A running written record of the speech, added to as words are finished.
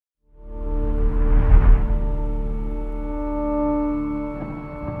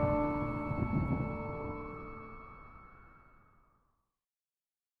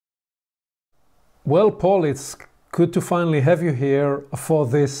Well, Paul, it's good to finally have you here for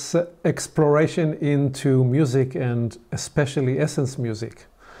this exploration into music and especially essence music.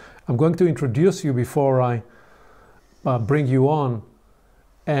 I'm going to introduce you before I bring you on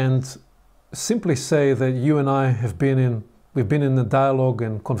and simply say that you and I we've been in a dialogue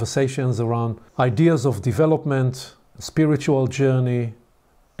and conversations around ideas of development, spiritual journey,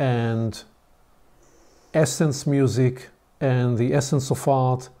 and essence music and the essence of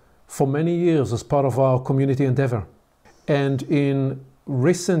art for many years as part of our community endeavor. And in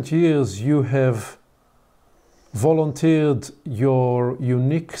recent years, you have volunteered your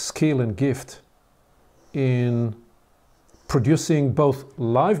unique skill and gift in producing both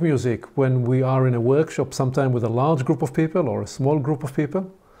live music when we are in a workshop, sometime with a large group of people or a small group of people,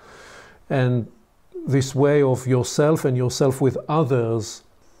 and this way of yourself and yourself with others,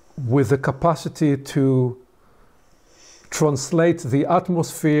 with the capacity to translate the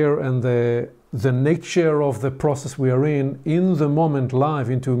atmosphere and the nature of the process we are in the moment live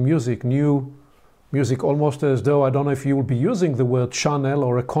into music, new music, almost as though, I don't know if you will be using the word channel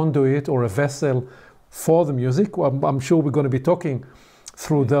or a conduit or a vessel for the music. I'm sure we're going to be talking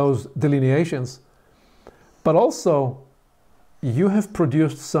through those delineations. But also, you have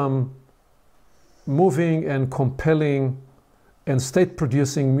produced some moving and compelling and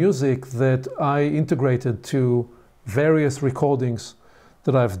state-producing music that I integrated to various recordings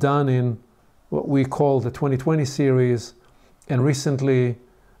that I've done in what we call the 2020 series, and recently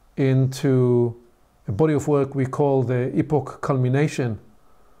into a body of work we call the Epoch Culmination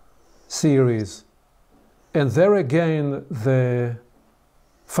series. And there again, the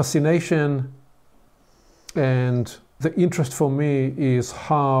fascination and the interest for me is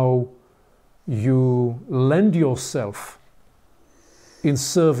how you lend yourself in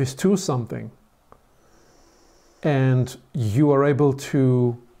service to something, and you are able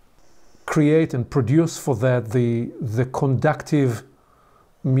to create and produce for that the conductive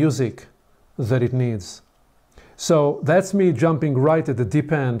music that it needs. So that's me jumping right at the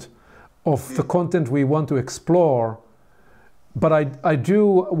deep end of the content we want to explore. But I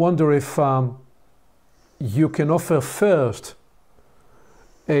do wonder if you can offer first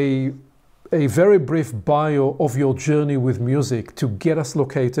a very brief bio of your journey with music to get us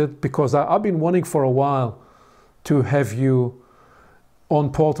located, because I've been wanting for a while to have you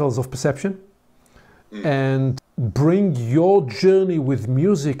on Portals of Perception and bring your journey with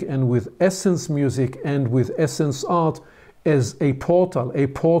music and with essence music and with essence art as a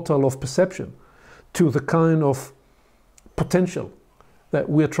portal of perception to the kind of potential that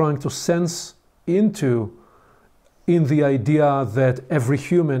we're trying to sense into, in the idea that every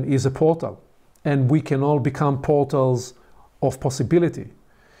human is a portal and we can all become portals of possibility.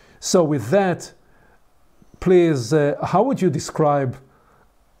 So with that, please, how would you describe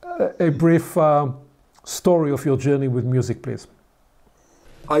a brief story of your journey with music, please?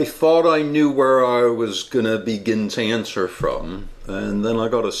 I thought I knew where I was going to begin to answer from, and then I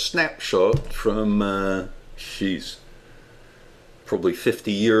got a snapshot from, probably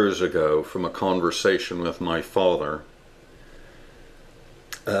 50 years ago, from a conversation with my father.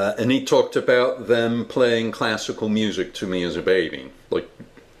 And he talked about them playing classical music to me as a baby. Like,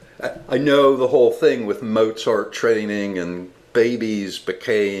 I know the whole thing with Mozart training, and babies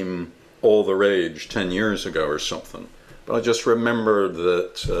became all the rage 10 years ago or something. But I just remembered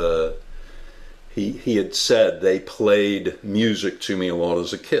that he had said they played music to me a lot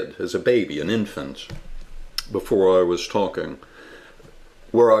as a kid, as a baby, an infant, before I was talking.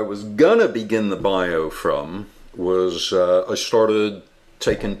 Where I was gonna begin the bio from was I started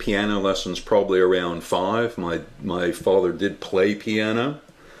taking piano lessons probably around 5. My father did play piano.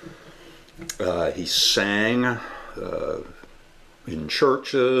 He sang in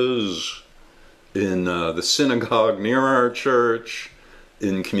churches, in the synagogue near our church,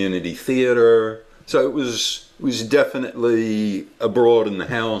 in community theater. So it was definitely abroad in the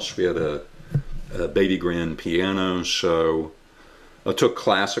house. We had a baby grand piano, so I took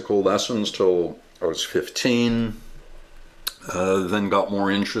classical lessons till I was 15. Then got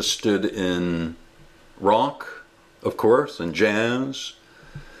more interested in rock, of course, and jazz,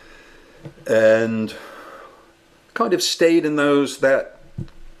 and kind of stayed in that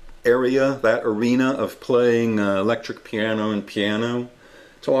area, that arena of playing electric piano and piano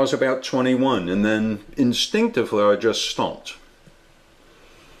till I was about 21, and then instinctively I just stopped.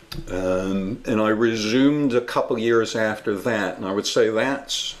 And I resumed a couple years after that, and I would say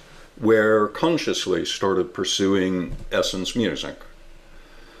that's where consciously started pursuing essence music.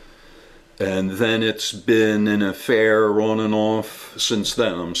 And then it's been an affair on and off since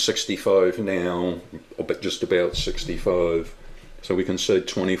then. I'm 65 now, but just about 65. So we can say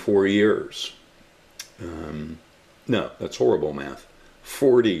 24 years. No, that's horrible math.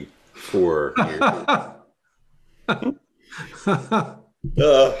 44 years.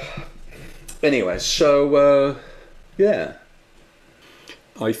 Uh, anyway, so yeah.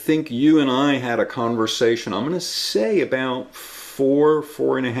 I think you and I had a conversation, I'm going to say about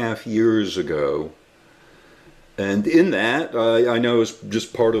 4.5 years ago. And in that, I know it's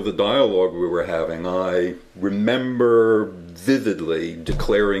just part of the dialogue we were having, I remember vividly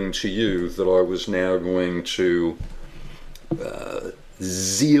declaring to you that I was now going to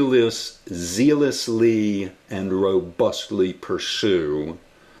zealously and robustly pursue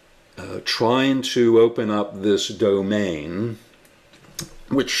trying to open up this domain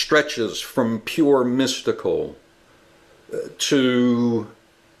which stretches from pure mystical to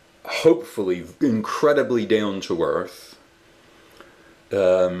hopefully incredibly down to earth,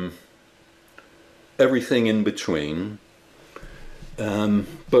 everything in between.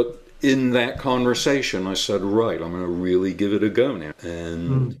 But in that conversation, I said, right, I'm going to really give it a go now.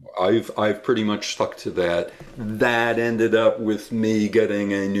 And I've pretty much stuck to that. That ended up with me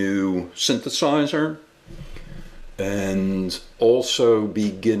getting a new synthesizer and also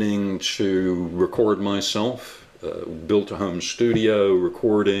beginning to record myself. Built a home studio,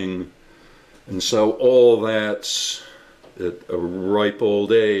 recording, and so all that's at a ripe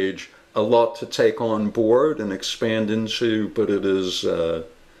old age, a lot to take on board and expand into, but it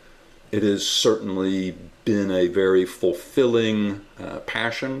has certainly been a very fulfilling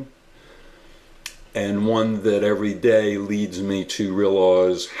passion, and one that every day leads me to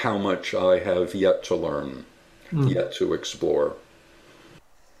realize how much I have yet to learn, yet to explore.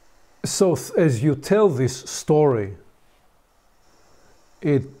 So as you tell this story,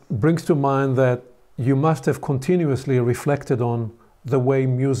 it brings to mind that you must have continuously reflected on the way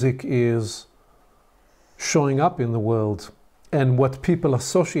music is showing up in the world and what people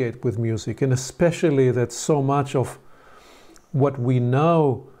associate with music, and especially that so much of what we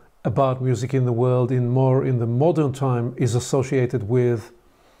know about music in the world in the modern time is associated with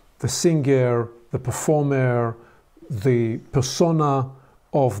the singer, the performer, the persona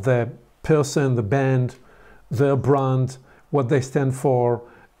of the person, the band, their brand, what they stand for,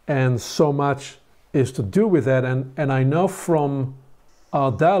 and so much is to do with that. And I know from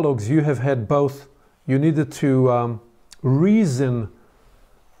our dialogues you have had both, you needed to reason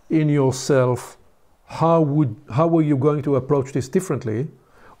in yourself how were you going to approach this differently,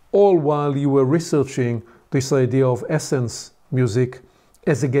 all while you were researching this idea of essence music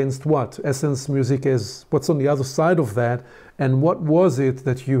as against what? Essence music as what's on the other side of that, and what was it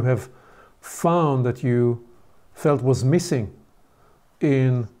that you have found that you felt was missing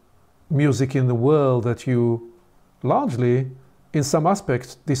in music in the world that you largely, in some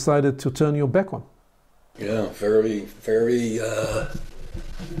aspects, decided to turn your back on? Yeah, very, very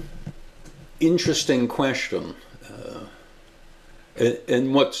interesting question.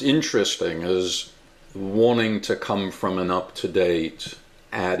 And what's interesting is wanting to come from an up-to-date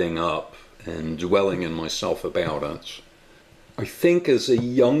adding up and dwelling in myself about it. I think as a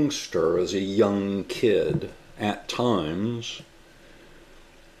youngster, as a young kid, at times,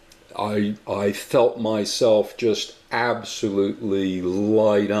 I felt myself just absolutely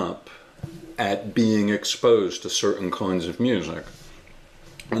light up at being exposed to certain kinds of music.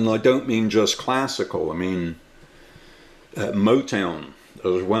 And I don't mean just classical, I mean Motown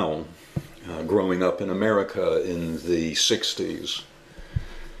as well, growing up in America in the 60s.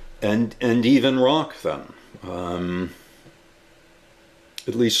 And even rock then,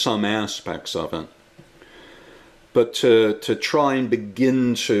 at least some aspects of it. But to try and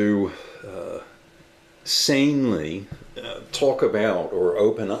begin to sanely talk about or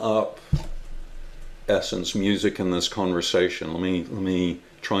open up essence music in this conversation, let me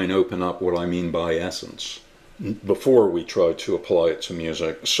try and open up what I mean by essence before we try to apply it to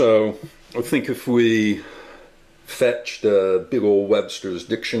music. So I think if we fetched a big old Webster's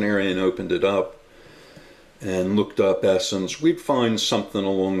dictionary and opened it up and looked up essence, we'd find something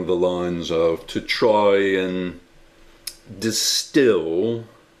along the lines of to try and distill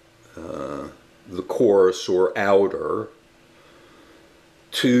the coarse or outer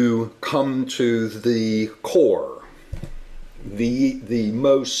to come to the core, the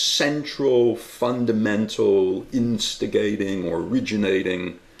most central, fundamental, instigating or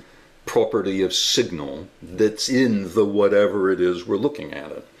originating property of signal that's in the whatever it is we're looking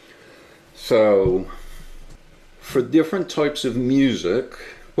at it. So for different types of music,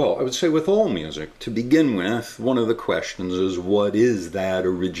 well, I would say with all music, to begin with, one of the questions is, what is that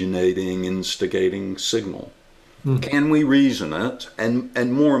originating, instigating signal? Can we reason it?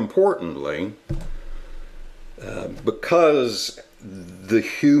 And more importantly, because the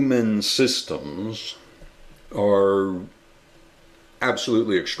human systems are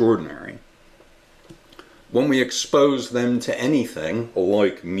absolutely extraordinary. When we expose them to anything,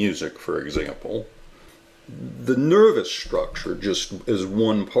 like music, for example, the nervous structure, just as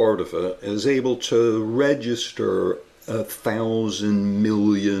one part of it, is able to register 1,000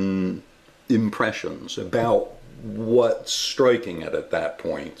 million impressions about what's striking it at that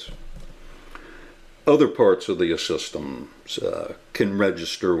point. Other parts of the systems can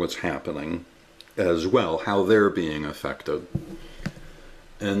register what's happening as well, how they're being affected.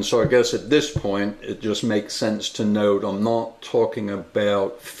 And so I guess at this point, it just makes sense to note I'm not talking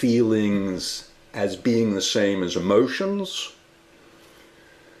about feelings as being the same as emotions.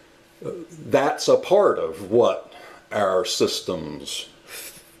 That's a part of what our systems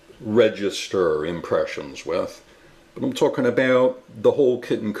register impressions with. But I'm talking about the whole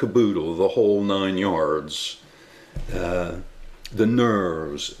kit and caboodle, the whole 9 yards. The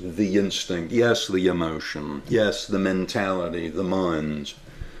nerves, the instinct, yes, the emotion, yes, the mentality, the mind.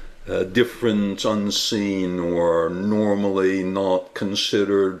 Different unseen or normally not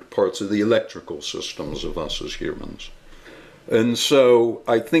considered parts of the electrical systems of us as humans. And so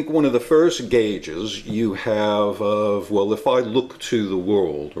I think one of the first gauges you have of, well, if I look to the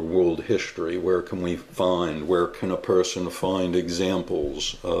world or world history, where can a person find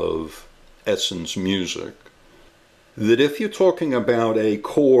examples of essence music? That if you're talking about a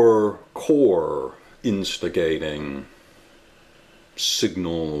core instigating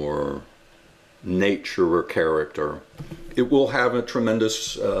signal or nature or character, it will have a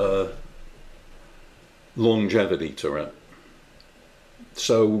tremendous longevity to it.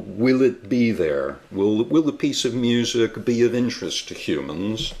 So will it be there? Will a piece of music be of interest to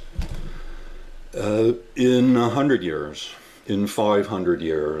humans in 100 years, in 500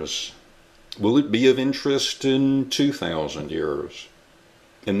 years? Will it be of interest in 2,000 years?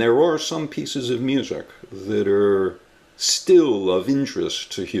 And there are some pieces of music that are still of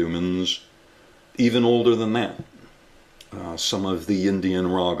interest to humans, even older than that. Some of the Indian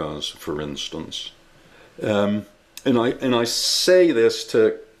ragas, for instance. And I say this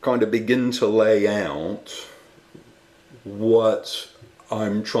to kind of begin to lay out what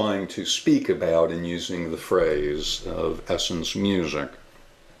I'm trying to speak about in using the phrase of essence music.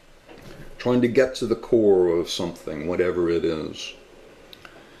 Trying to get to the core of something, whatever it is.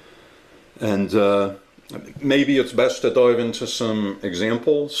 And maybe it's best to dive into some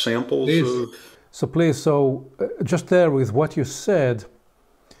examples, samples of... So just there with what you said,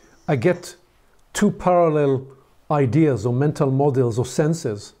 I get two parallel ideas or mental models or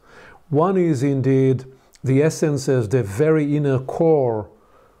senses. One is indeed the essence as the very inner core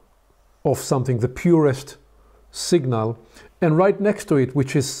of something, the purest signal, and right next to it,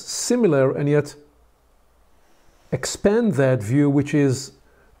 which is similar and yet expand that view, which is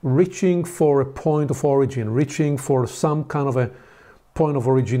reaching for a point of origin, reaching for some kind of a point of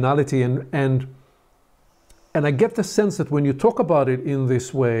originality, and I get the sense that when you talk about it in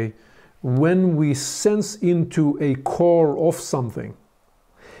this way, when we sense into a core of something,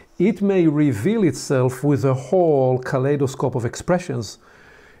 it may reveal itself with a whole kaleidoscope of expressions,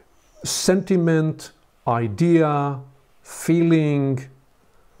 sentiment, idea, feeling,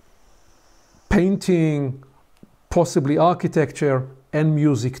 painting, possibly architecture, and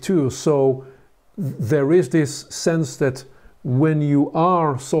music too. So there is this sense that when you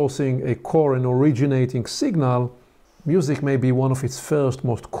are sourcing a core and originating signal, music may be one of its first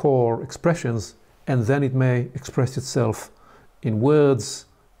most core expressions, and then it may express itself in words,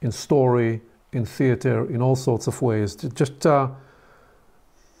 in story, in theater, in all sorts of ways. Just how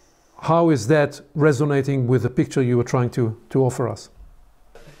is that resonating with the picture you were trying to offer us?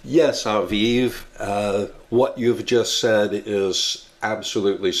 Yes, Aviv, what you've just said is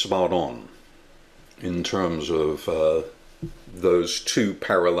absolutely spot on in terms of those two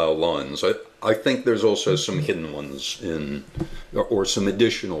parallel lines. I think there's also some hidden ones or some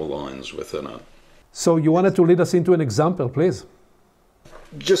additional lines within it. So you wanted to lead us into an example, please.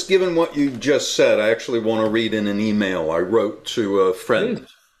 Just given what you just said, I actually want to read in an email I wrote to a friend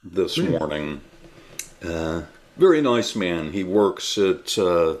this morning. Very nice man. He works at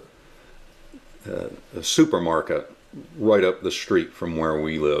a supermarket right up the street from where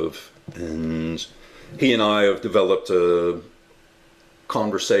we live. And he and I have developed a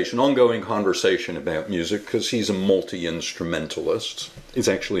ongoing conversation about music, because he's a multi-instrumentalist. He's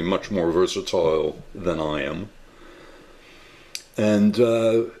actually much more versatile than I am. And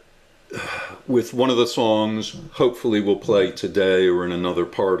with one of the songs, hopefully we'll play today or in another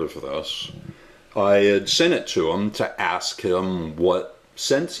part of this, I had sent it to him to ask him what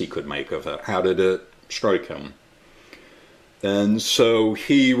sense he could make of it. How did it strike him? And so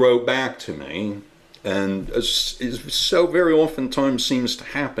he wrote back to me, And as so very oftentimes seems to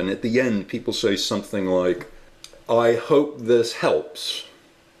happen, at the end people say something like, I hope this helps,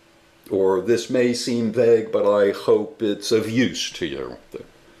 or this may seem vague, but I hope it's of use to you.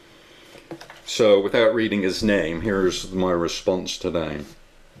 So without reading his name, here's my response today.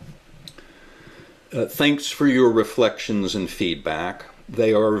 Thanks for your reflections and feedback.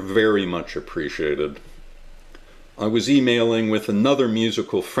 They are very much appreciated. I was emailing with another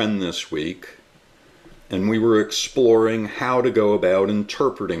musical friend this week, and we were exploring how to go about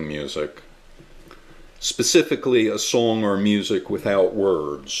interpreting music, specifically a song or music without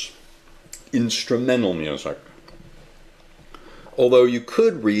words, instrumental music. Although you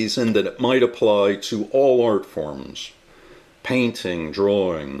could reason that it might apply to all art forms, painting,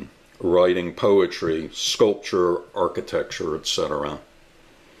 drawing, writing poetry, sculpture, architecture, etc.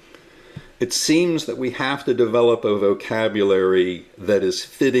 It seems that we have to develop a vocabulary that is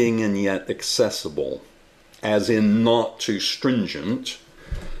fitting and yet accessible, as in not too stringent.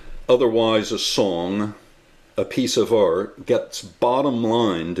 Otherwise, a song, a piece of art, gets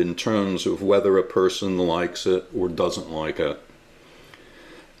bottom-lined in terms of whether a person likes it or doesn't like it,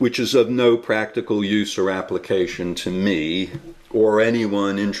 which is of no practical use or application to me or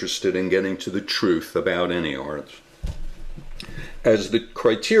anyone interested in getting to the truth about any art, as the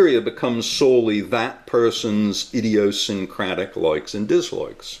criteria becomes solely that person's idiosyncratic likes and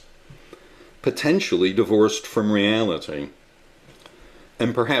dislikes, potentially divorced from reality,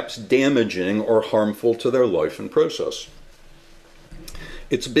 and perhaps damaging or harmful to their life and process.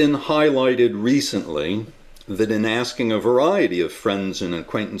 It's been highlighted recently that in asking a variety of friends and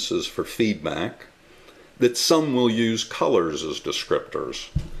acquaintances for feedback, that some will use colors as descriptors.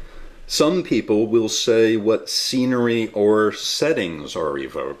 Some people will say what scenery or settings are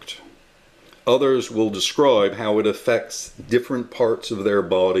evoked. Others will describe how it affects different parts of their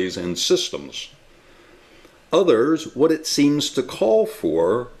bodies and systems. Others, what it seems to call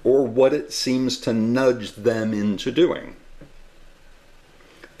for, or what it seems to nudge them into doing.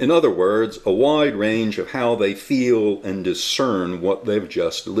 In other words, a wide range of how they feel and discern what they've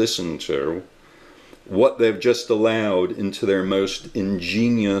just listened to, what they've just allowed into their most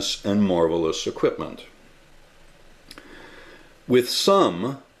ingenious and marvelous equipment. With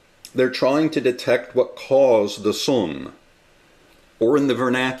some, they're trying to detect what caused the song, or in the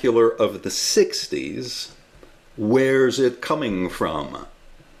vernacular of the 60s, where's it coming from?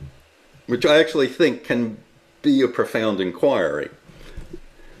 Which I actually think can be a profound inquiry,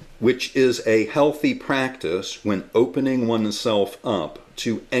 which is a healthy practice when opening oneself up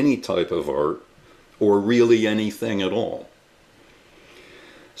to any type of art, or really anything at all.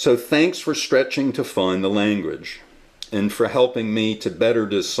 So thanks for stretching to find the language, and for helping me to better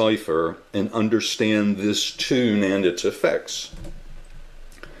decipher and understand this tune and its effects.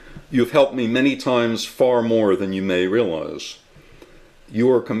 You've helped me many times far more than you may realize.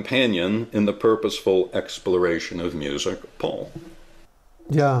 Your companion in the purposeful exploration of music, Paul.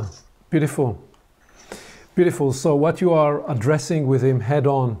 Yeah, beautiful. Beautiful. So what you are addressing with him head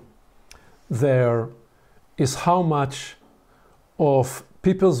on there is how much of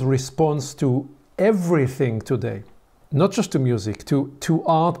people's response to everything today, not just to music, to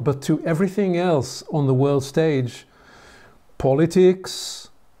art, but to everything else on the world stage, politics,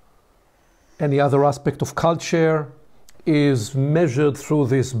 any other aspect of culture, is measured through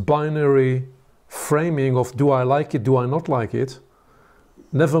this binary framing of do I like it, do I not like it,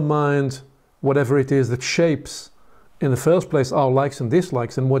 never mind whatever it is that shapes in the first place our likes and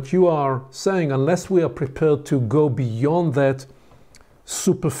dislikes. And what you are saying, unless we are prepared to go beyond that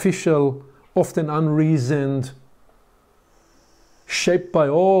superficial, often unreasoned, shaped by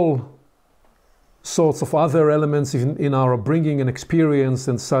all sorts of other elements in our upbringing and experience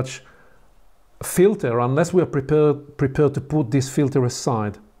and such filter, unless we are prepared to put this filter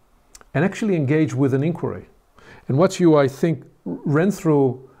aside and actually engage with an inquiry. And what you, I think, ran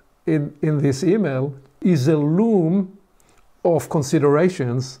through in this email is a loom of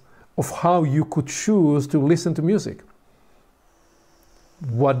considerations of how you could choose to listen to music.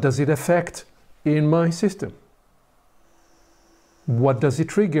 What does it affect in my system? What does it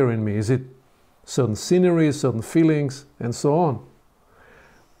trigger in me? Is it certain sceneries, certain feelings, and so on?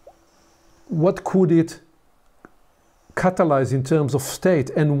 What could it catalyze in terms of state,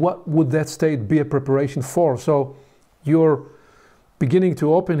 and what would that state be a preparation for? So you're beginning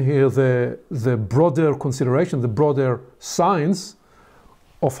to open here the broader consideration, the broader science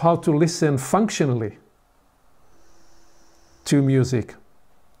of how to listen functionally to music,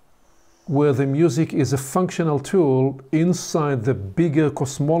 where the music is a functional tool inside the bigger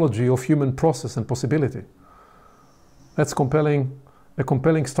cosmology of human process and possibility. That's compelling a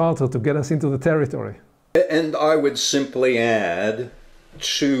compelling starter to get us into the territory. And I would simply add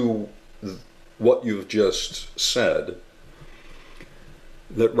to what you've just said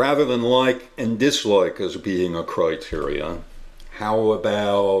that rather than like and dislike as being a criteria, how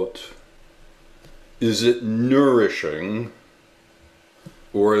about, is it nourishing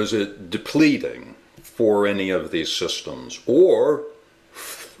or is it depleting for any of these systems, or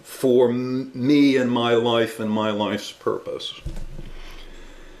for me and my life and my life's purpose?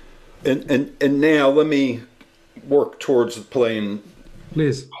 And now let me work towards playing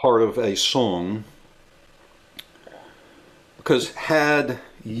Please. part of a song, because had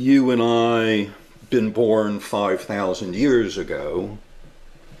you and I been born 5,000 years ago,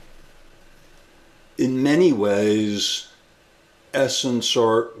 in many ways essence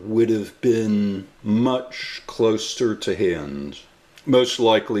art would have been much closer to hand, most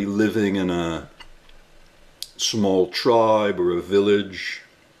likely living in a small tribe or a village.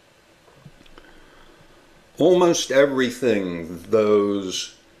 Almost everything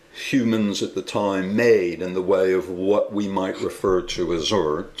those humans at the time made in the way of what we might refer to as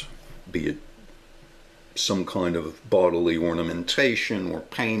art, be it some kind of bodily ornamentation or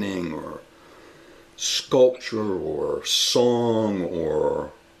painting or sculpture or song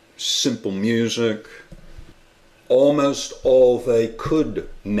or simple music, almost all they could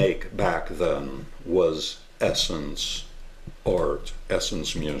make back then was essence art,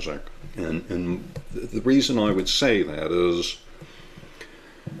 essence music. And the reason I would say that is,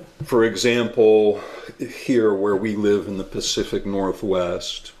 for example, here where we live in the Pacific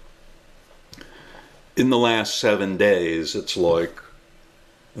Northwest, in the last 7 days, it's like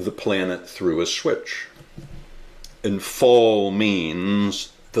the planet threw a switch. And fall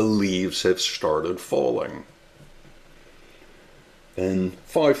means the leaves have started falling. And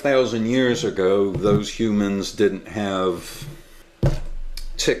 5,000 years ago, those humans didn't have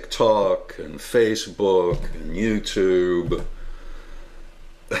TikTok and Facebook and YouTube.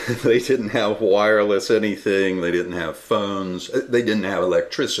 They didn't have wireless anything. They didn't have phones. They didn't have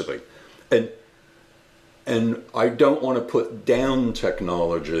electricity. And I don't want to put down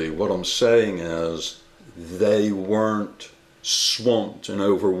technology. What I'm saying is they weren't swamped and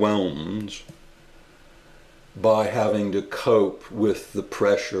overwhelmed by having to cope with the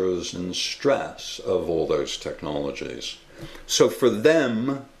pressures and stress of all those technologies. So for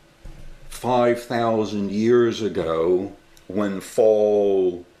them, 5,000 years ago, when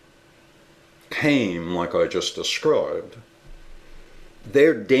fall came, like I just described,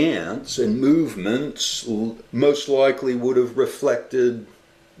 their dance and movements most likely would have reflected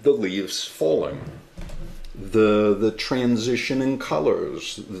the leaves falling, the transition in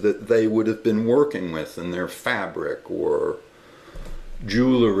colors that they would have been working with in their fabric or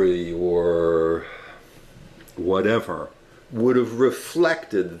jewelry or whatever, would have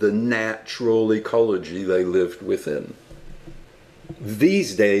reflected the natural ecology they lived within.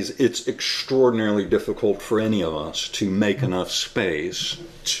 These days, it's extraordinarily difficult for any of us to make enough space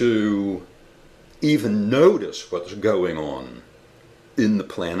to even notice what's going on in the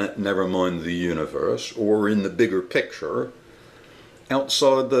planet, never mind the universe, or in the bigger picture,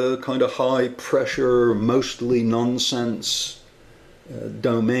 outside the kind of high pressure, mostly nonsense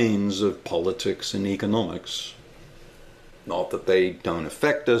domains of politics and economics. Not that they don't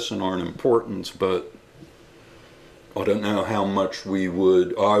affect us and aren't important, but I don't know how much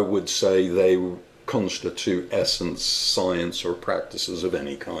I would say they constitute essence, science, or practices of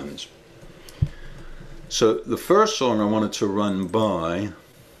any kinds. So the first song I wanted to run by,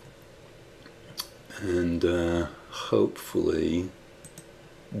 and hopefully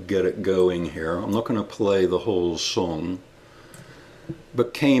get it going here. I'm not going to play the whole song,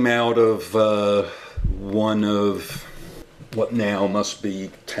 but came out of one of what now must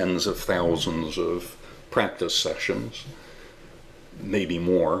be tens of thousands of practice sessions, maybe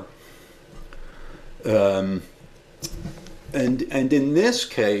more. And in this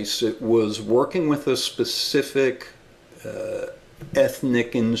case, it was working with a specific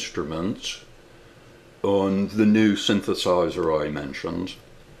ethnic instrument on the new synthesizer I mentioned.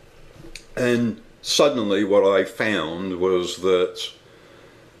 And suddenly what I found was that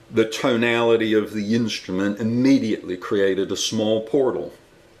the tonality of the instrument immediately created a small portal,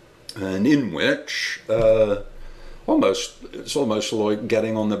 and in which it's almost like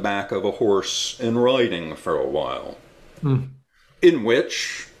getting on the back of a horse and riding for a while, in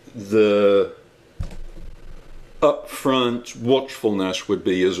which the upfront watchfulness would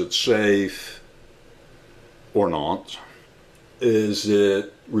be, is it safe or not? Is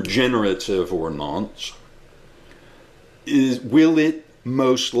it regenerative or not? Will it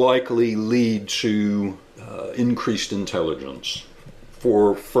most likely lead to increased intelligence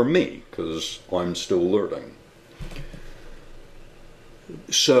for me, because I'm still learning.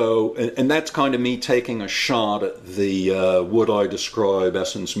 So, and that's kind of me taking a shot at the what I describe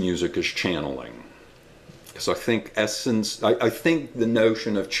essence music as channeling. Because I think I think the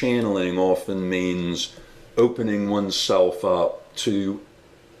notion of channeling often means opening oneself up to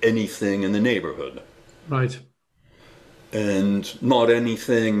anything in the neighborhood. Right. And not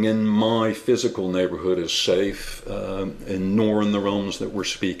anything in my physical neighborhood is safe, and nor in the realms that we're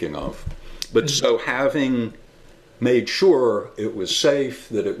speaking of. But so having made sure it was safe,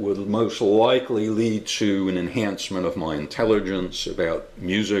 that it would most likely lead to an enhancement of my intelligence about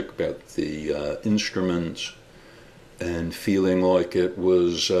music, about the instruments, and feeling like it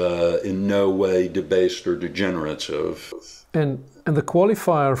was in no way debased or degenerative. And the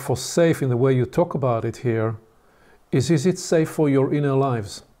qualifier for safe in the way you talk about it here is it safe for your inner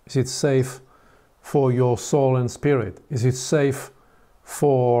lives? Is it safe for your soul and spirit? Is it safe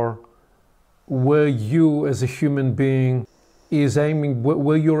for where you as a human being is aiming,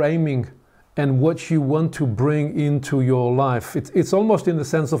 where you're aiming, and what you want to bring into your life? It's almost in the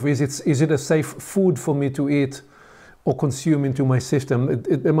sense of, is it a safe food for me to eat or consume into my system?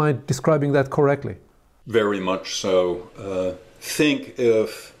 Am I describing that correctly? Very much so. Think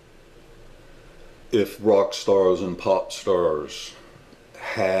if rock stars and pop stars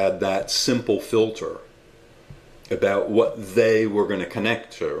had that simple filter about what they were going to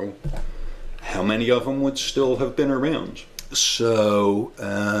connect to, how many of them would still have been around? So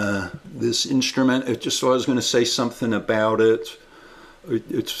this instrument, I was going to say something about it.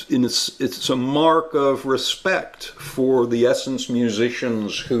 It's a mark of respect for the essence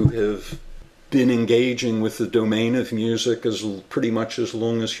musicians who have been engaging with the domain of music as pretty much as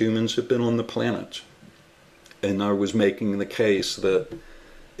long as humans have been on the planet. And I was making the case that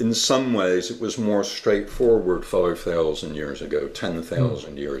in some ways it was more straightforward 5,000 years ago,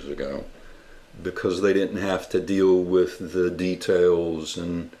 10,000 years ago, because they didn't have to deal with the details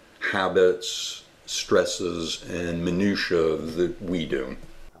and habits, stresses, and minutiae that we do.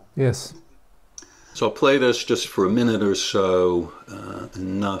 Yes. So I'll play this just for a minute or so,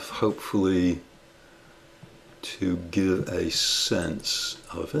 enough hopefully to give a sense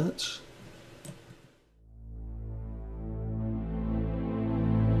of it.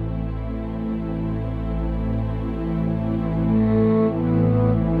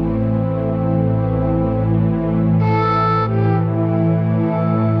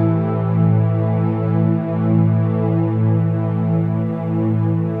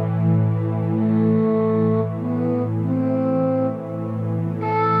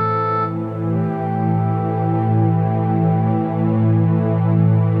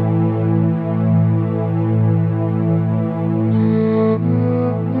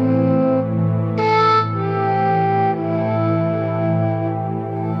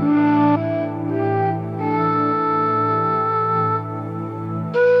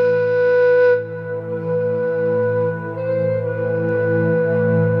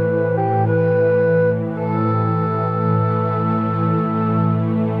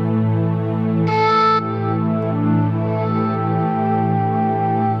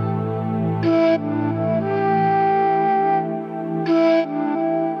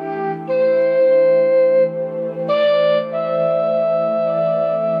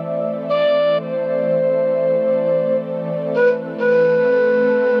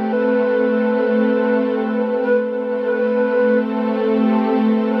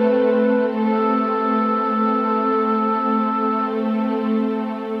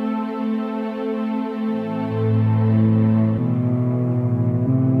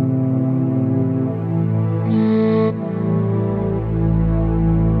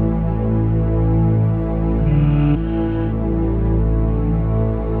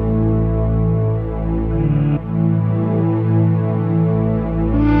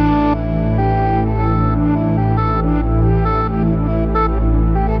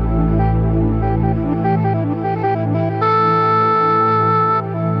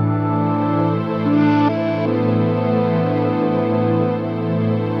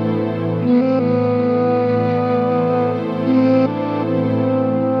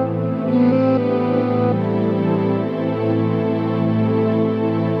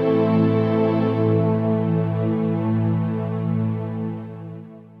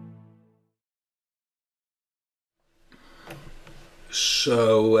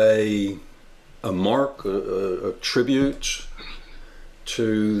 So a mark, a tribute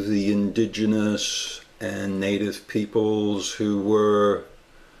to the indigenous and native peoples who were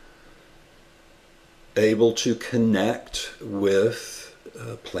able to connect with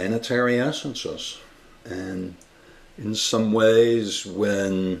planetary essences and In some ways,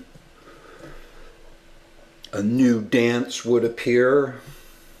 when a new dance would appear,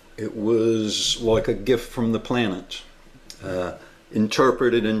 it was like a gift from the planet,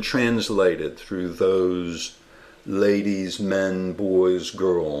 interpreted and translated through those ladies, men, boys,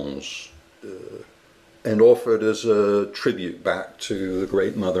 girls, and offered as a tribute back to the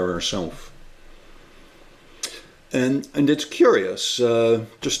Great Mother herself. And it's curious,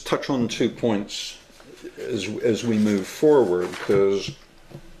 just touch on 2 points as we move forward, because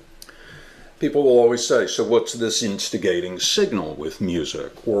people will always say, so what's this instigating signal with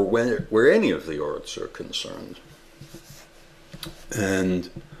music, or where any of the arts are concerned? And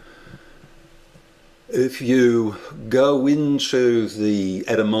if you go into the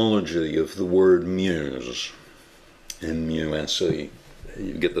etymology of the word muse, M-U-S-E,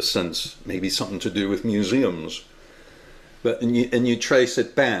 you get the sense maybe something to do with museums. But and you trace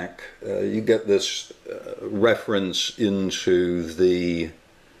it back, you get this reference into the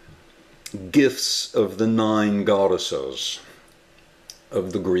gifts of the 9 goddesses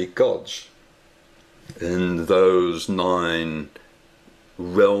of the Greek gods. And those 9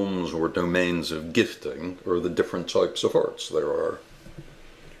 realms or domains of gifting are the different types of arts there are.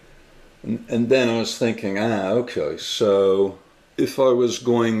 And then I was thinking, okay, so if I was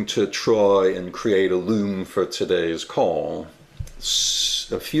going to try and create a loom for today's call,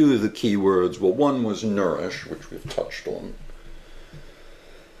 a few of the key words, well, one was nourish, which we've touched on,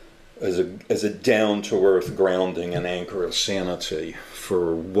 as a down-to-earth grounding and anchor of sanity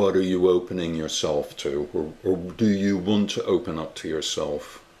for what are you opening yourself to, or do you want to open up to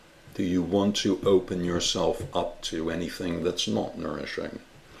yourself? Do you want to open yourself up to anything that's not nourishing?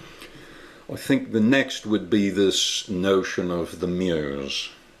 I think the next would be this notion of the muse.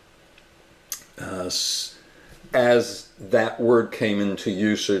 As that word came into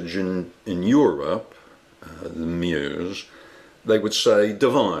usage in Europe, the muse, they would say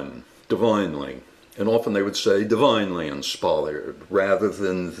divine, divinely. And often they would say divinely inspired, rather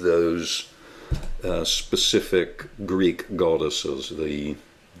than those specific Greek goddesses, the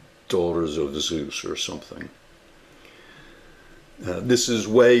daughters of Zeus or something. This is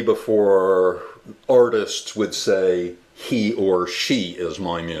way before artists would say, he or she is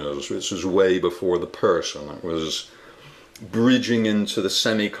my muse. This is way before the person. It was bridging into the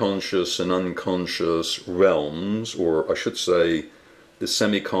semi-conscious and unconscious realms, or I should say, the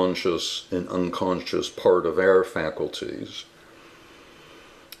semi-conscious and unconscious part of our faculties,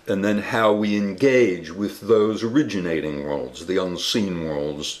 and then how we engage with those originating worlds, the unseen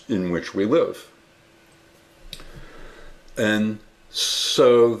worlds in which we live. And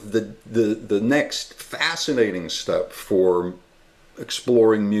so the next fascinating step for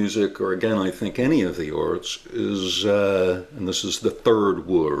exploring music, or again, I think any of the arts, is, and this is the third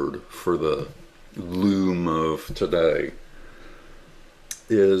word for the loom of today,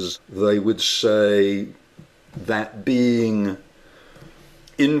 is they would say that being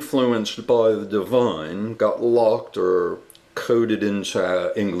influenced by the divine got locked or coded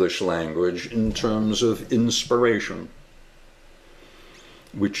into English language in terms of inspiration,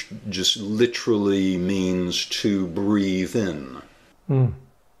 which just literally means to breathe in.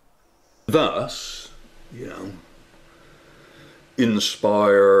 Thus,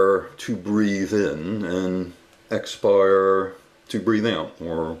 inspire to breathe in and expire to breathe out,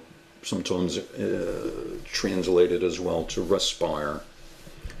 or sometimes translated as well to respire.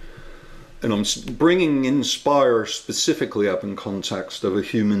 And I'm bringing inspire specifically up in context of a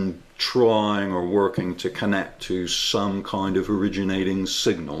human trying or working to connect to some kind of originating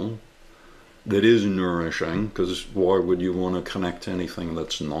signal that is nourishing, because why would you want to connect to anything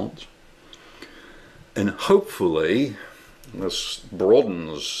that's not? And hopefully, this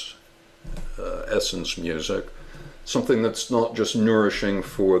broadens essence music, something that's not just nourishing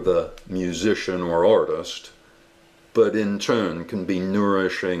for the musician or artist, but in turn can be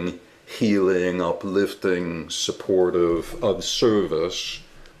nourishing, healing, uplifting, supportive, of service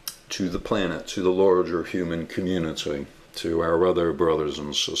to the planet, to the larger human community, to our other brothers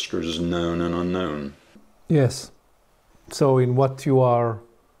and sisters, known and unknown. Yes. So in what you are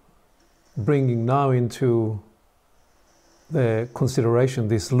bringing now into the consideration,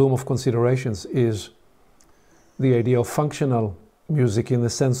 this loom of considerations, is the idea of functional music in the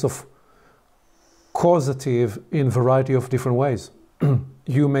sense of causative in variety of different ways.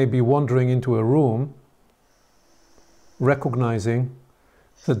 You may be wandering into a room recognizing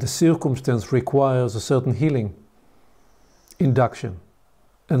that the circumstance requires a certain healing induction.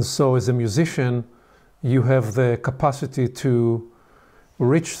 And so as a musician, you have the capacity to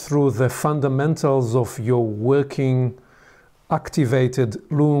reach through the fundamentals of your working, activated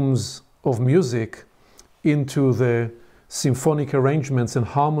looms of music into the symphonic arrangements and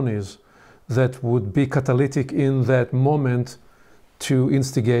harmonies that would be catalytic in that moment to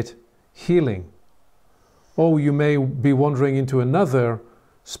instigate healing. Or you may be wandering into another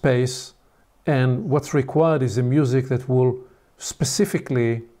space, and what's required is a music that will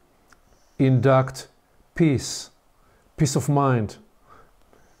specifically induct peace, peace of mind,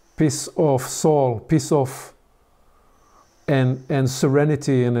 peace of soul, peace of and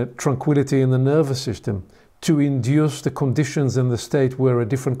serenity and a tranquility in the nervous system, to induce the conditions and the state where a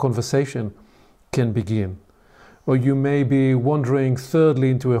different conversation can begin. Or you may be wandering thirdly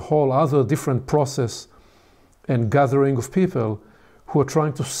into a whole other different process and gathering of people who are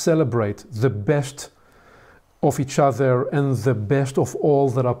trying to celebrate the best of each other and the best of all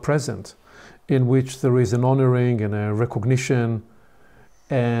that are present, in which there is an honoring and a recognition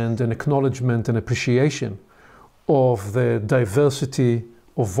and an acknowledgement and appreciation of the diversity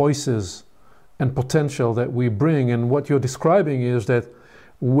of voices and potential that we bring. And what you're describing is that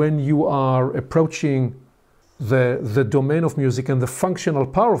when you are approaching the domain of music and the functional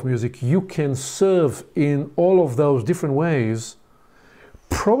power of music, you can serve in all of those different ways,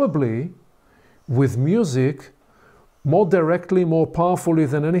 probably with music more directly, more powerfully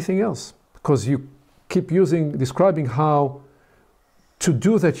than anything else. Because you keep describing how to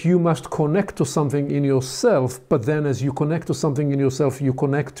do that you must connect to something in yourself, but then as you connect to something in yourself, you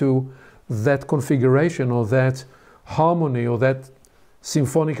connect to that configuration or that harmony or that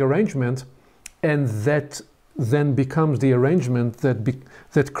symphonic arrangement, and that then becomes the arrangement that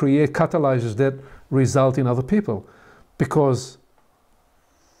catalyzes that result in other people. Because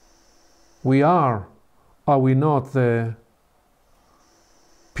we are we not the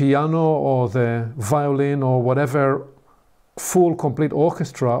piano or the violin or whatever full, complete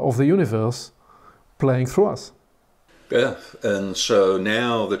orchestra of the universe playing through us? Yeah, and so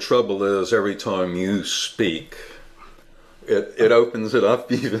now the trouble is every time you speak, it opens it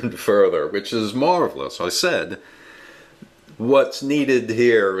up even further, which is marvelous. I said, what's needed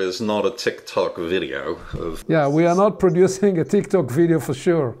here is not a TikTok video. Yeah, we are not producing a TikTok video for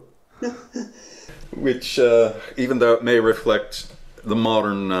sure. Which, even though it may reflect the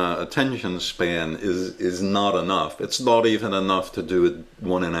modern attention span, is not enough. It's not even enough to do a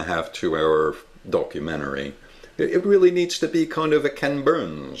 1.5 to 2 hour documentary. It really needs to be kind of a Ken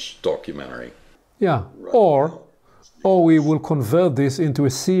Burns documentary. Yeah, or we will convert this into a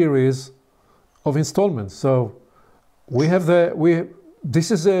series of installments. So we have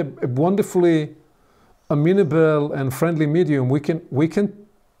this is a wonderfully amenable and friendly medium. We can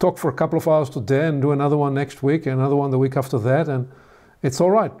talk for a couple of hours today and do another one next week, another one the week after that, and it's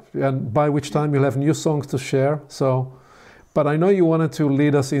all right. And by which time you'll have new songs to share. So, but I know you wanted to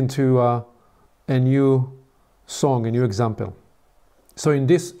lead us into a new song, a new example. So in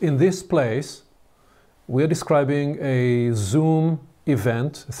this place, we are describing a Zoom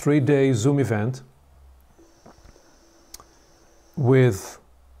event, a 3-day Zoom event with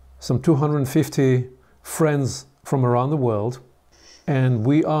some 250 friends from around the world. And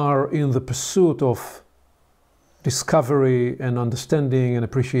we are in the pursuit of discovery and understanding and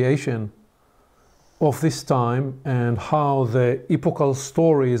appreciation of this time and how the epochal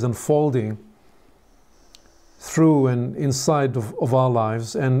story is unfolding through and inside of our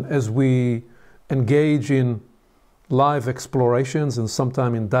lives. And as we engage in live explorations and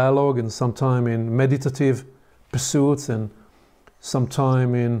sometime in dialogue and sometime in meditative pursuits and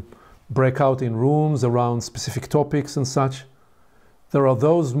sometime in breakout in rooms around specific topics and such, there are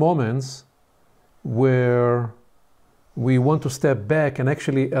those moments where we want to step back and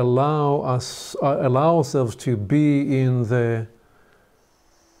actually allow ourselves to be in the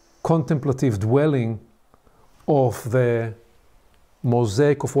contemplative dwelling of the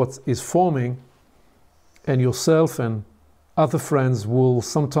mosaic of what is forming, and yourself and other friends will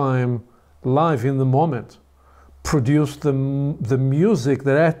sometime live in the moment produce the music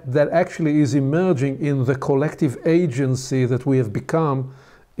that actually is emerging in the collective agency that we have become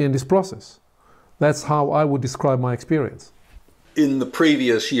in this process. That's how I would describe my experience. In the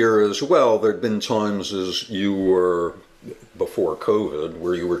previous year as well, there had been times as you were, before COVID,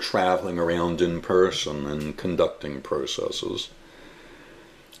 where you were traveling around in person and conducting processes.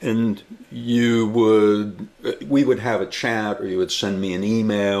 And we would have a chat, or you would send me an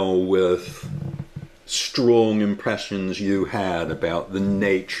email with strong impressions you had about the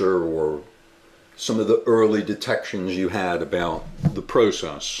nature or some of the early detections you had about the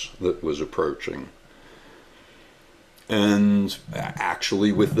process that was approaching. And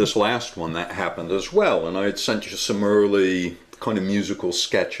actually with this last one that happened as well, and I had sent you some early kind of musical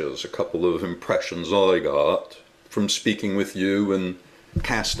sketches, a couple of impressions I got from speaking with you and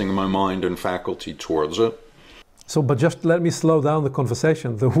casting my mind and faculty towards it. So, but just let me slow down the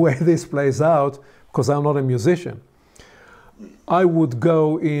conversation. The way this plays out, because I'm not a musician, I would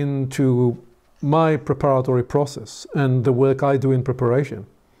go into my preparatory process and the work I do in preparation,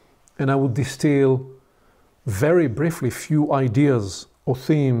 and I would distill very briefly few ideas or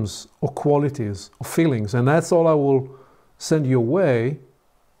themes or qualities or feelings, and that's all I will send you away,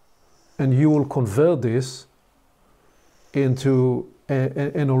 and you will convert this into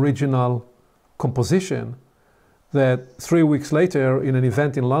an original composition that 3 weeks later in an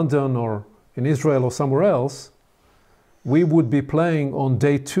event in London or in Israel or somewhere else, we would be playing on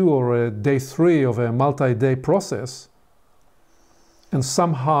day 2 or day 3 of a multi-day process, and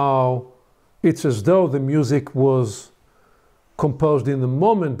somehow it's as though the music was composed in the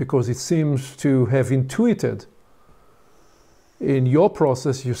moment because it seems to have intuited. In your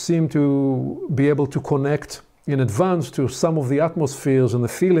process, you seem to be able to connect in advance to some of the atmospheres and the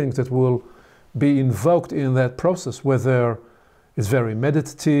feelings that will be invoked in that process, whether it's very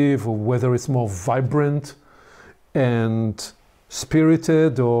meditative or whether it's more vibrant and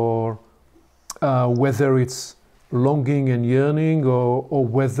spirited, or whether it's longing and yearning, or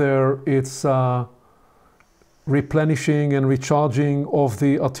whether it's replenishing and recharging of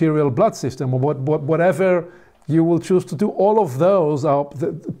the arterial blood system, or whatever you will choose to do. All of those are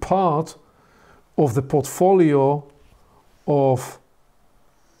part of the portfolio of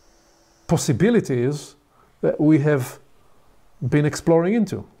possibilities that we have been exploring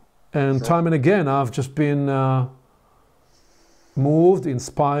into. And Sure. Time and again, I've just been moved,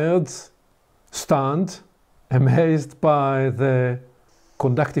 inspired, stunned, amazed by the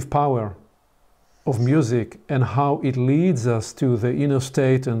conductive power of music and how it leads us to the inner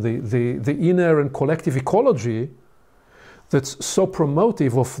state and the inner and collective ecology that's so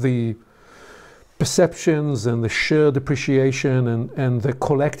promotive of the perceptions and the shared appreciation and the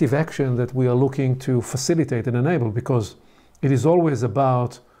collective action that we are looking to facilitate and enable, because it is always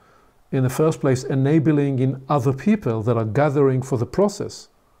about, in the first place, enabling in other people that are gathering for the process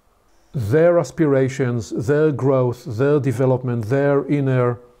their aspirations, their growth, their development, their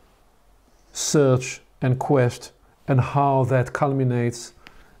inner search and quest, and how that culminates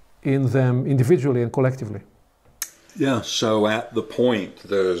in them individually and collectively. Yeah, so at the point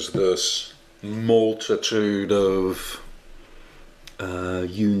there's this multitude of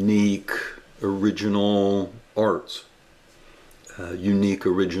unique, original art, unique,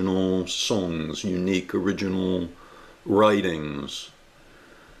 original songs, unique, original writings,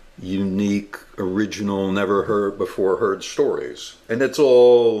 unique, original, never heard before heard stories. And it's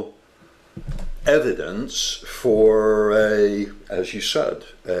all evidence for a, as you said,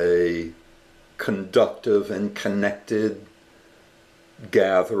 a conductive and connected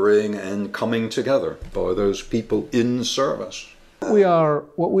gathering and coming together by those people in service.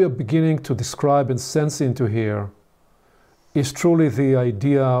 What we are beginning to describe and sense into here is truly the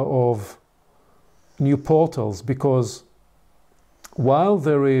idea of new portals, because while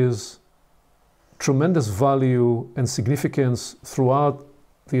there is tremendous value and significance throughout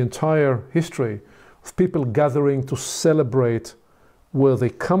the entire history of people gathering to celebrate where they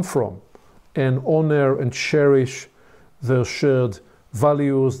come from and honor and cherish their shared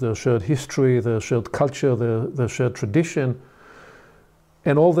values, their shared history, their shared culture, their shared tradition,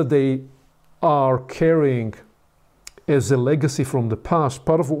 and all that they are carrying as a legacy from the past,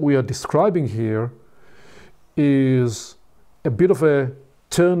 part of what we are describing here is a bit of a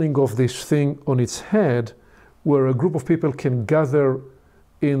turning of this thing on its head, where a group of people can gather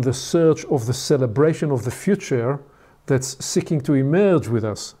in the search of the celebration of the future that's seeking to emerge with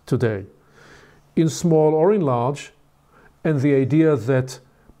us today, in small or in large, and the idea that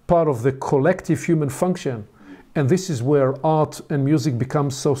part of the collective human function, and this is where art and music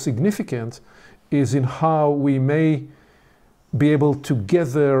becomes so significant, is in how we may be able to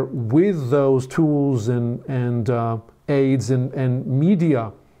gather with those tools and aids and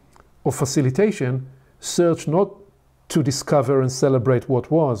media of facilitation, search not to discover and celebrate what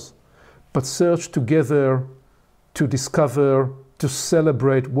was, but search together to discover, to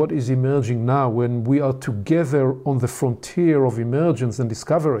celebrate what is emerging now, when we are together on the frontier of emergence and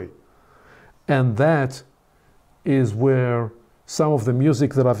discovery. And that is where some of the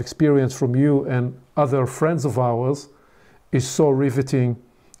music that I've experienced from you and other friends of ours is so riveting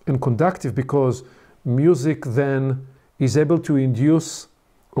and conductive, because music then is able to induce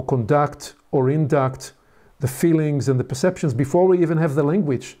or conduct or induct the feelings and the perceptions before we even have the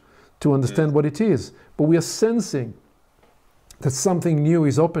language to understand what it is. But we are sensing that something new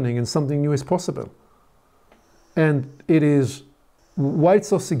is opening and something new is possible. And it is why it's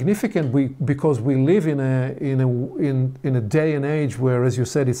so significant? Because we live in a day and age where, as you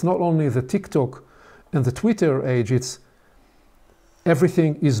said, it's not only the TikTok and the Twitter age, it's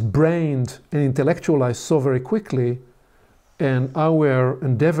everything is brained and intellectualized so very quickly, and our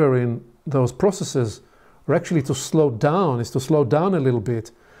endeavor in those processes are actually to slow down, is to slow down a little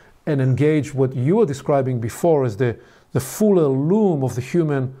bit and engage what you were describing before as the fuller loom of the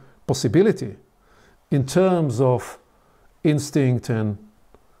human possibility in terms of instinct and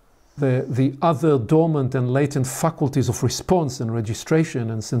the other dormant and latent faculties of response and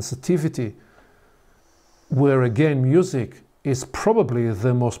registration and sensitivity, where again music is probably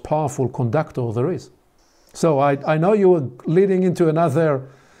the most powerful conductor there is. So I know you were leading into another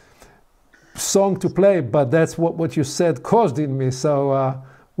song to play, but that's what you said caused in me. So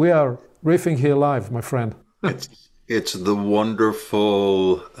we are riffing here live, my friend. It's the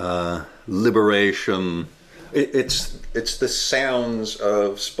wonderful liberation. It's the sounds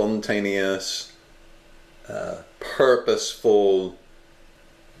of spontaneous, purposeful,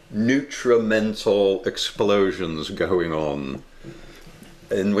 nutramental explosions going on,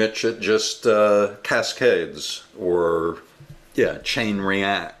 in which it just cascades or chain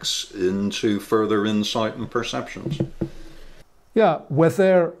reacts into further insight and perceptions. Yeah,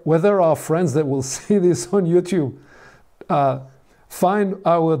 whether our friends that will see this on YouTube find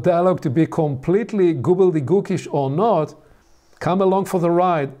our dialogue to be completely gobbledygookish or not, come along for the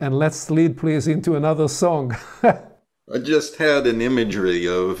ride and let's lead please into another song. I just had an imagery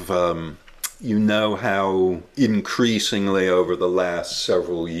of, you know how increasingly over the last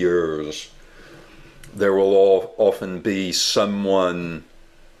several years there will often be someone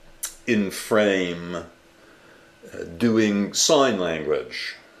in frame doing sign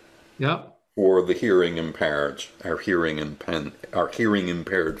language. Yeah. For the hearing impaired, our hearing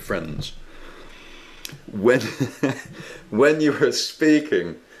impaired friends. When you were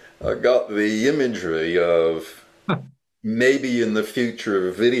speaking, I got the imagery of maybe in the future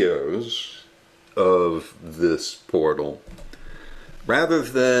videos of this portal, rather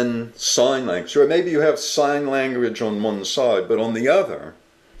than sign language, or maybe you have sign language on one side, but on the other,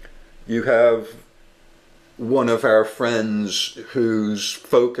 you have one of our friends whose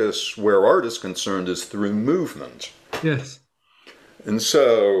focus, where art is concerned, is through movement. Yes. And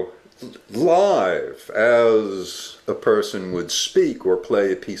so, live, as a person would speak or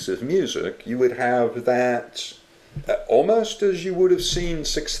play a piece of music, you would have that almost as you would have seen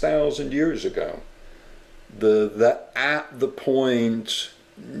 6,000 years ago. The at the point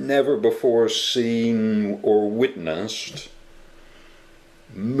never before seen or witnessed,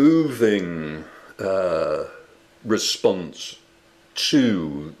 moving response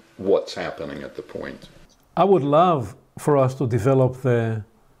to what's happening at the point. I would love for us to develop the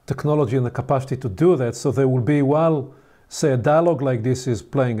technology and the capacity to do that, so there will be, while, say, a dialogue like this is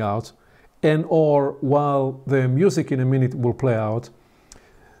playing out, and or while the music in a minute will play out,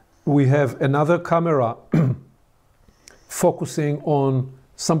 we have another camera focusing on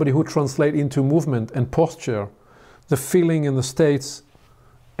somebody who translates into movement and posture, the feeling and the states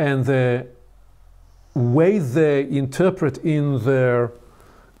and the way they interpret in the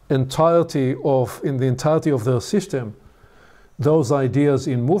entirety of their system those ideas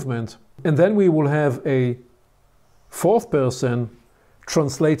in movement. And then we will have a fourth person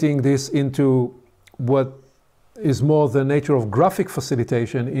translating this into what is more the nature of graphic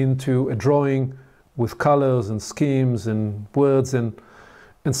facilitation, into a drawing with colors and schemes and words, and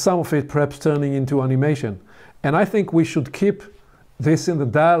some of it perhaps turning into animation. And I think we should keep this in the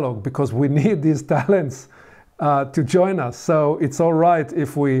dialogue, because we need these talents to join us. So it's all right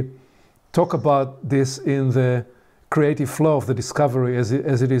if we talk about this in the creative flow of the discovery as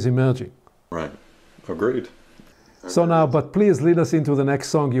it is emerging. Right. Agreed. So now, but please lead us into the next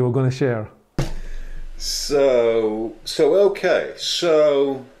song you were going to share. So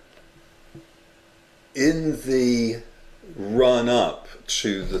in the run-up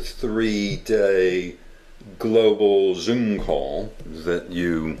to the 3-day global Zoom call that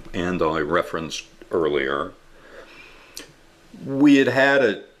you and I referenced earlier, we had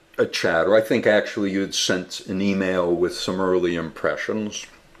a chat, or I think actually you had sent an email with some early impressions,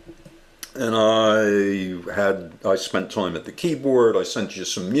 and I spent time at the keyboard. I sent you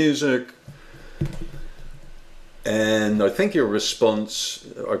some music, and I think your response,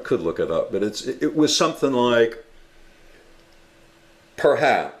 I could look it up, but it was something like,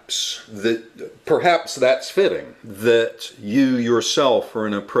 perhaps that's fitting, that you yourself are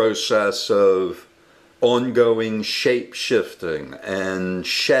in a process of ongoing shape-shifting and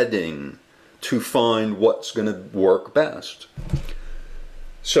shedding to find what's going to work best.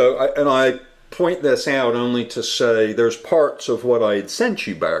 So I point this out only to say there's parts of what I had sent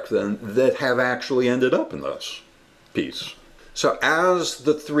you back then that have actually ended up in this piece. So as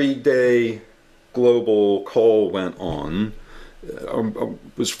the 3-day global call went on, I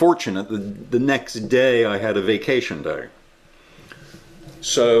was fortunate that the next day I had a vacation day.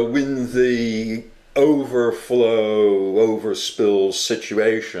 So when the overspill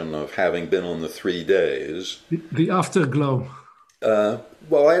situation of having been on the 3 days, the afterglow.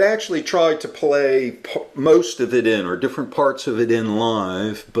 Well, I'd actually tried to play most of it in, or different parts of it in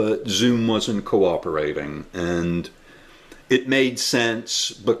live, but Zoom wasn't cooperating, and it made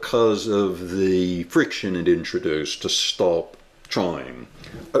sense because of the friction it introduced to stop trying,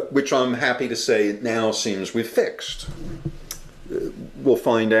 which I'm happy to say it now seems we've fixed. We'll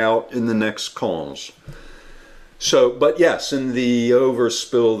find out in the next calls. So, but yes, in the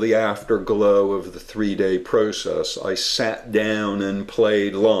overspill, the afterglow of the 3-day process, I sat down and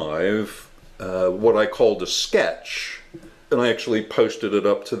played live what I called a sketch, and I actually posted it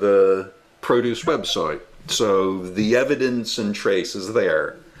up to the Produce website. So the evidence and trace is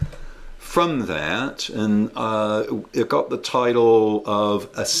there. From that, and it got the title of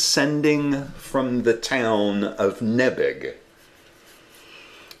Ascending from the Town of Nebig.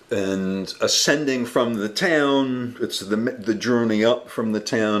 And ascending from the town, it's the journey up from the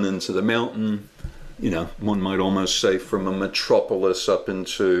town into the mountain. You know, one might almost say from a metropolis up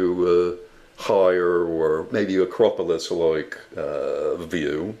into a higher or maybe Acropolis-like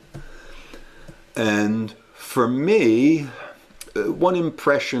view. And for me, one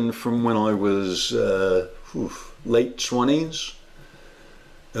impression from when I was late 20s,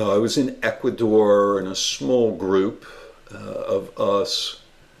 I was in Ecuador in a small group of us,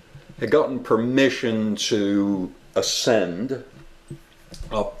 had gotten permission to ascend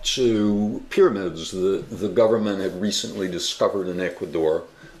up to pyramids that the government had recently discovered in Ecuador.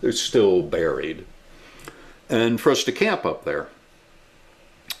 They're still buried. And for us to camp up there,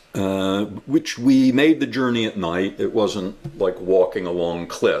 which we made the journey at night. It wasn't like walking along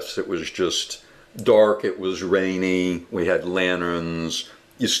cliffs. It was just dark. It was rainy. We had lanterns.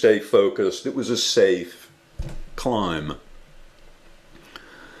 You stay focused. It was a safe climb.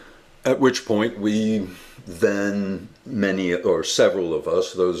 At which point we then, many or several of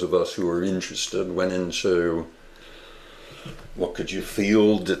us, those of us who were interested, went into what could you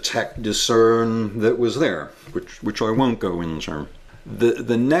feel, detect, discern that was there, which I won't go into.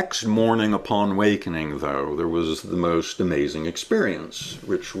 The next morning upon wakening, though, there was the most amazing experience,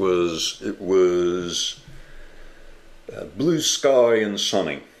 which was, it was blue sky and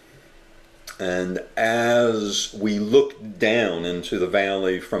sunny. And as we looked down into the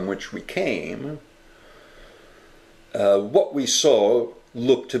valley from which we came, what we saw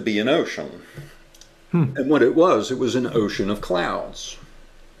looked to be an ocean. And what it was an ocean of clouds.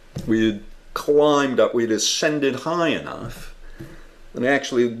 We had climbed up, we had ascended high enough, and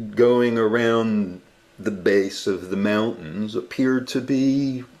actually going around the base of the mountains appeared to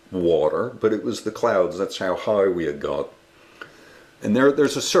be water, but it was the clouds. That's how high we had got. And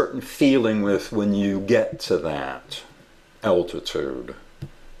there's a certain feeling with when you get to that altitude.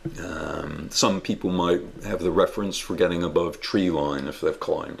 Some people might have the reference for getting above tree line if they've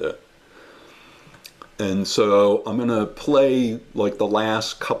climbed it. And so I'm going to play like the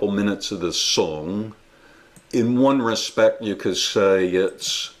last couple minutes of this song. In one respect, you could say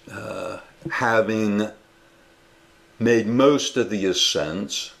it's having made most of the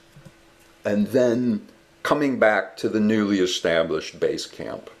ascent and then coming back to the newly established base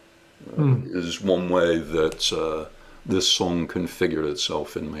camp is one way that this song configured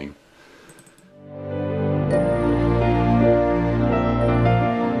itself in me.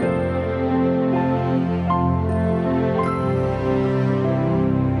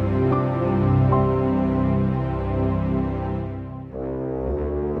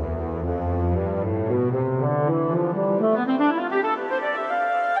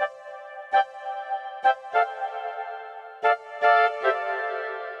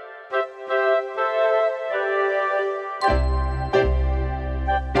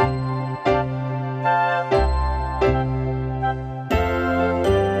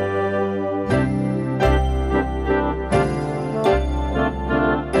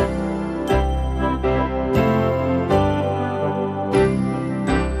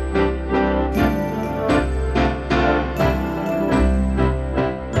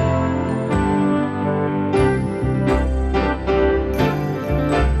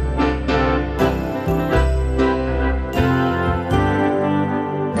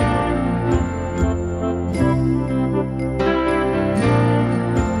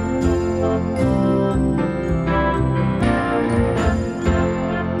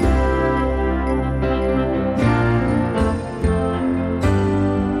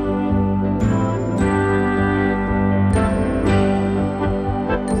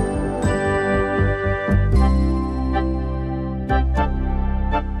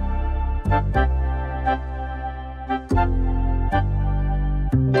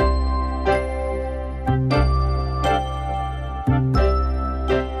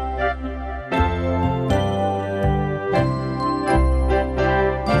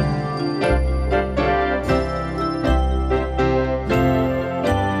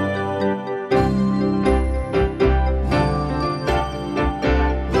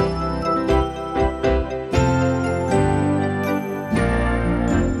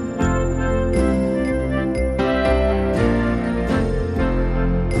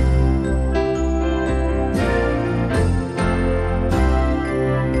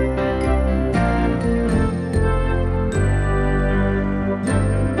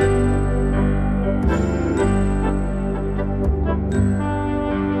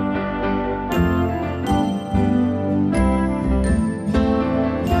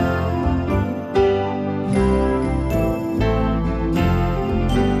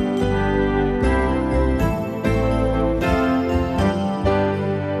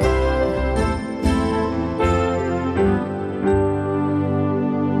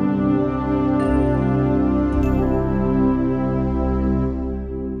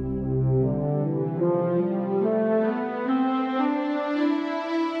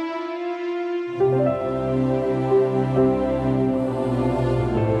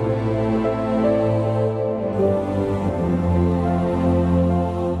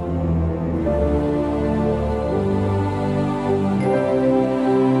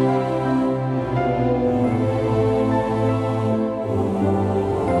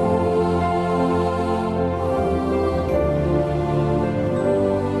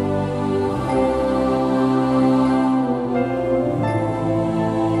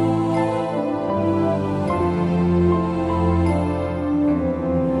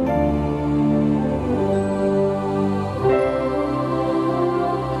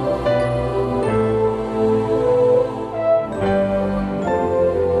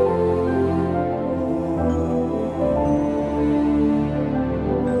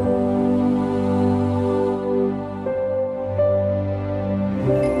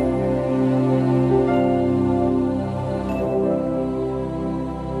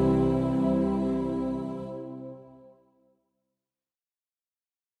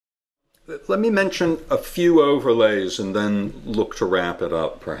 Let me mention a few overlays and then look to wrap it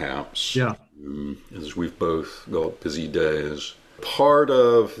up, perhaps. Yeah. As we've both got busy days. Part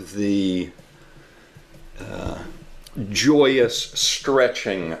of the joyous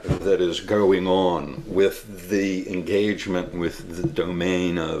stretching that is going on with the engagement with the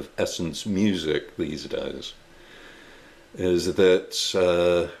domain of essence music these days is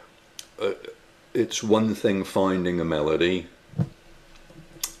that it's one thing finding a melody,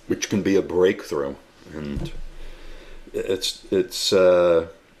 which can be a breakthrough, and it's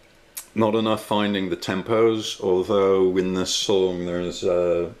not enough finding the tempos, although in this song there's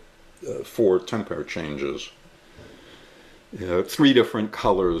 4 tempo changes. 3 different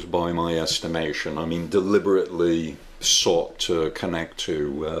colors by my estimation. I mean, deliberately sought to connect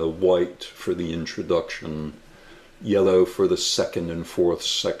to white for the introduction, yellow for the 2nd and 4th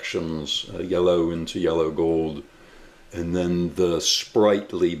sections, yellow into yellow gold, and then the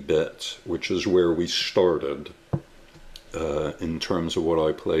sprightly bit, which is where we started in terms of what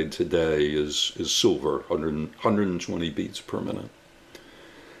I played today, is silver, 120 beats per minute.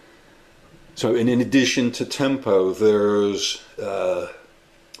 So, and in addition to tempo, there's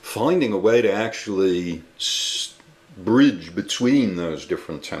finding a way to actually bridge between those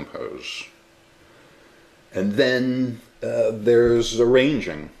different tempos. And then there's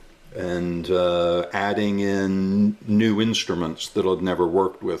arranging and adding in new instruments that I'd never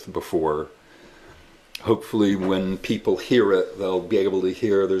worked with before. Hopefully when people hear it, they'll be able to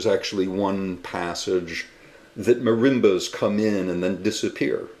hear there's actually one passage that marimbas come in and then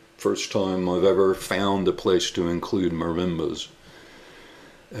disappear. First time I've ever found a place to include marimbas.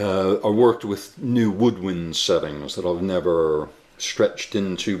 I worked with new woodwind settings that I've never stretched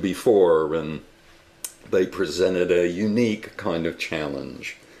into before, and they presented a unique kind of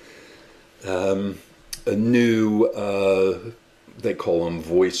challenge. A new, they call them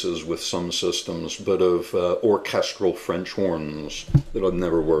voices with some systems, but of orchestral French horns that I've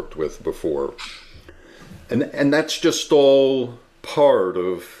never worked with before. And that's just all part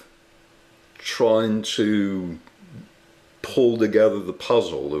of trying to pull together the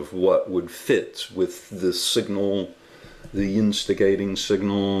puzzle of what would fit with the signal, the instigating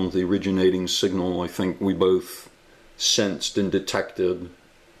signal, the originating signal. I think we both sensed and detected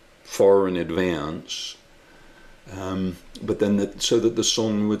far in advance, but then so that the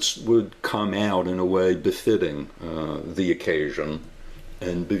song would come out in a way befitting the occasion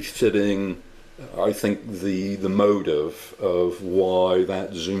and befitting I think the motive of why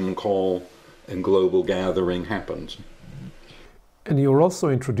that Zoom call and global gathering happened. And you're also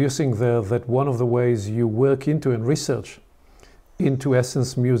introducing there that one of the ways you work into and research into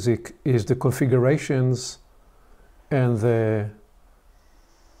Essence music is the configurations and the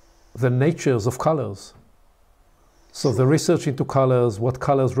natures of colors. So the research into colors, what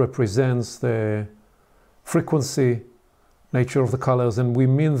colors represents, the frequency, nature of the colors, and we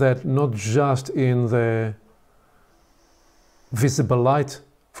mean that not just in the visible light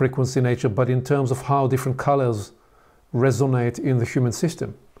frequency nature, but in terms of how different colors resonate in the human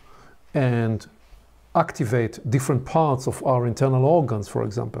system and activate different parts of our internal organs, for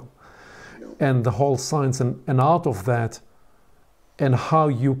example, and the whole science and art of that, and how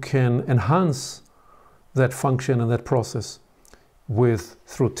you can enhance that function and that process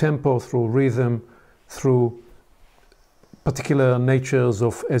through tempo, through rhythm, through particular natures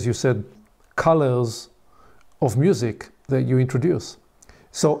of, as you said, colors of music that you introduce.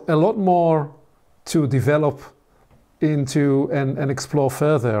 So a lot more to develop into and explore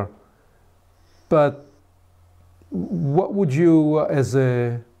further. But what would you, as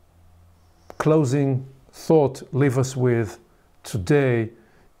a closing thought, leave us with today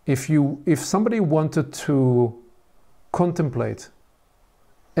if somebody wanted to contemplate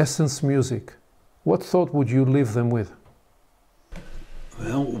Essence music? What thought would you leave them with?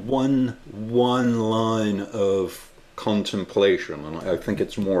 Well, one line of contemplation, and I think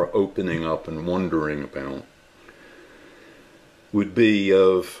it's more opening up and wondering about, would be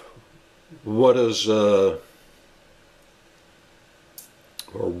of what is or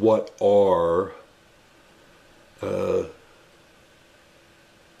what are a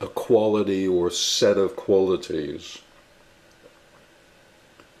quality or set of qualities,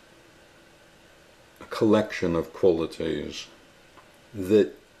 a collection of qualities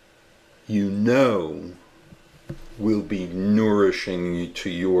that you know will be nourishing to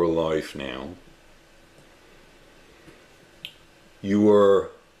your life now. You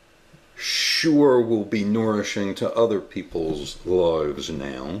are sure will be nourishing to other people's lives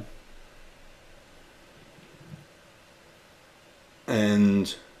now.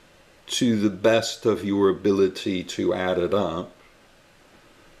 And to the best of your ability to add it up,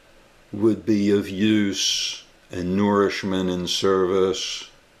 would be of use and nourishment and service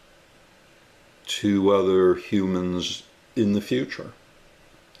to other humans in the future.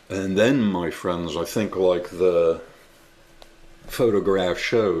 And then, my friends, I think, like the photograph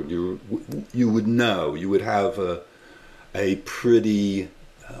showed, you would know, you would have a pretty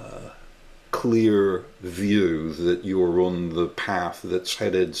clear view that you're on the path that's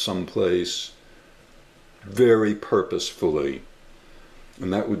headed someplace very purposefully.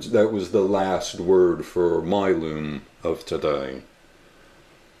 And that was the last word for my loom of today,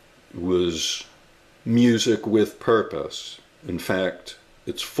 was music with purpose. In fact,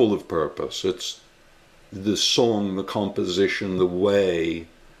 it's full of purpose. It's the song, the composition, the way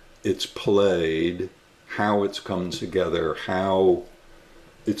it's played, how it's come together, how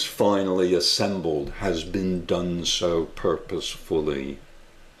it's finally assembled, has been done so purposefully.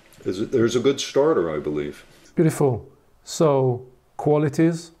 There's a good starter, I believe. Beautiful. So,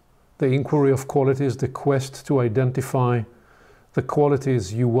 qualities, the inquiry of qualities, the quest to identify the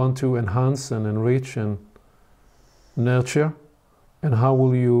qualities you want to enhance and enrich and nurture, and how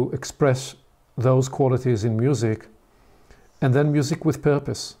will you express those qualities in music, and then music with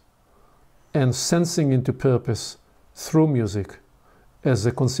purpose, and sensing into purpose through music as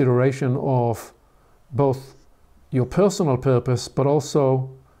a consideration of both your personal purpose, but also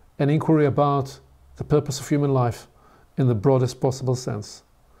an inquiry about the purpose of human life in the broadest possible sense.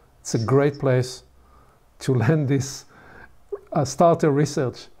 It's a great place to land this starter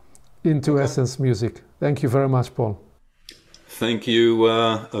research into Essence music. Thank you very much, Paul. Thank you,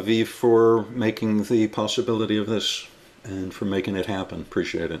 Aviv, for making the possibility of this and for making it happen.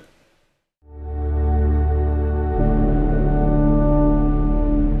 Appreciate it.